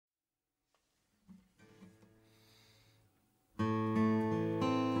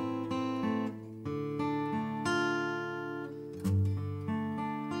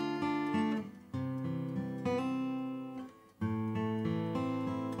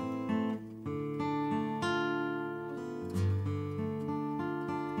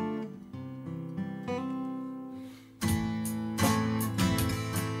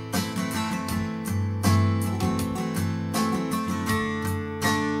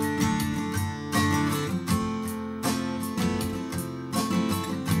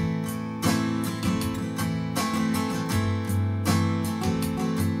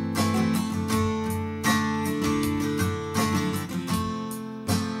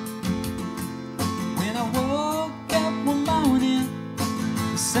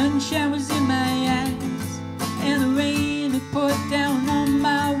sunshine was in my eyes, and the rain had poured down on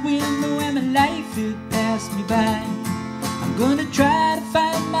my window, and my life had passed me by. I'm gonna try to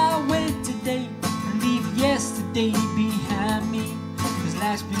find my way today and leave yesterday behind me, 'cause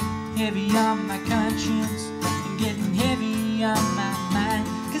life's been heavy on my conscience and getting heavy on my mind.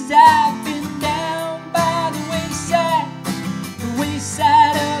 'Cause I've been down by the wayside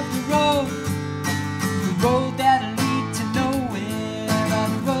of the road that'll lead to nowhere, or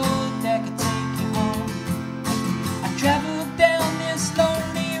the road that could take you home. I traveled down this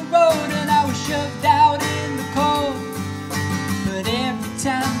lonely road and I was shoved out in the cold, but every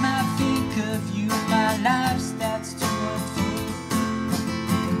time I think of you, my life starts to unfold.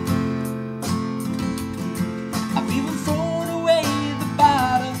 I've even thrown away the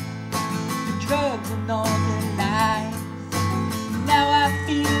bottle, the drugs and all the lies. Now I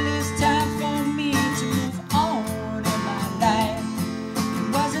feel it's time for me to move on in my life. It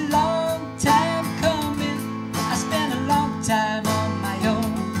was a long time coming, I spent a long time on my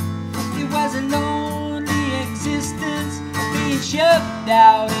own. It was a lonely existence, being shoved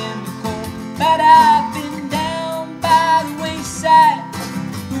out in the cold. But I've been down by the wayside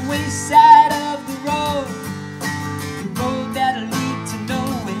of the road that'll lead to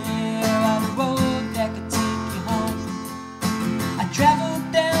nowhere, or the road that could take you home. I traveled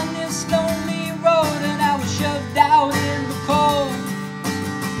down this lonely road and I was shoved out in the cold,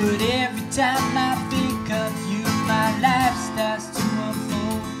 but every time I think of you, my life starts to unfold.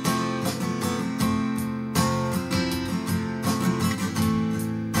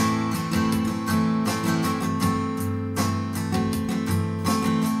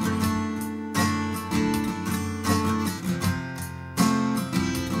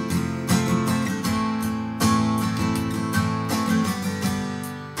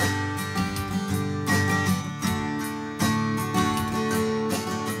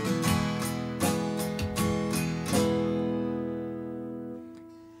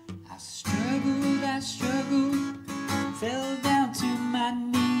 I struggled, fell down to my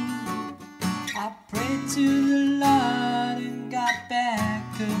knees. I prayed to the Lord and got back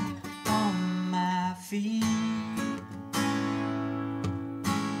up on my feet.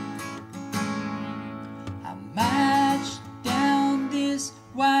 I marched down this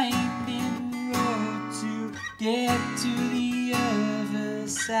winding road to get to the other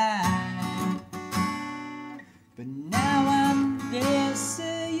side, but now I'm there, so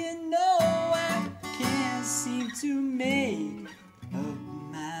you know I can't seem to make up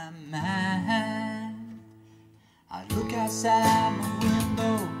my mind. I look outside my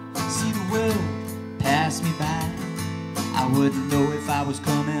window, see the world pass me by. I wouldn't know if I was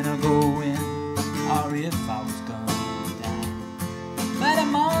coming or going, or if I was gonna die. But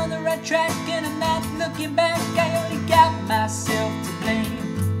I'm on the right track and I'm not looking back. I only got myself to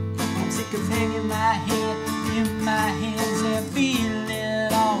blame. I'm sick of hanging my head in my hands and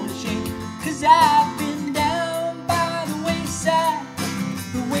feeling all ashamed. 'Cause I've been down by the wayside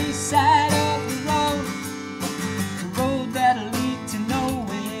of the road that'll lead to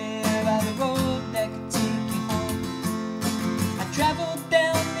nowhere, by the road that could take you home. I traveled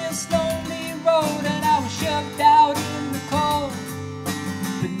down this lonely road and I was shoved out in the cold,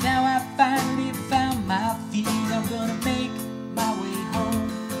 but now I finally found my feet. I'm gonna make my way home.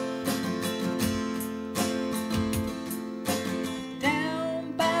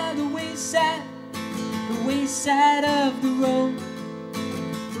 Down by the wayside of the road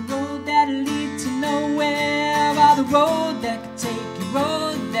that'll lead to nowhere, by the road that could take you,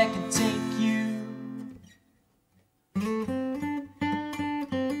 road that could take you.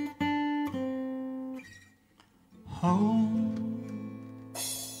 Oh.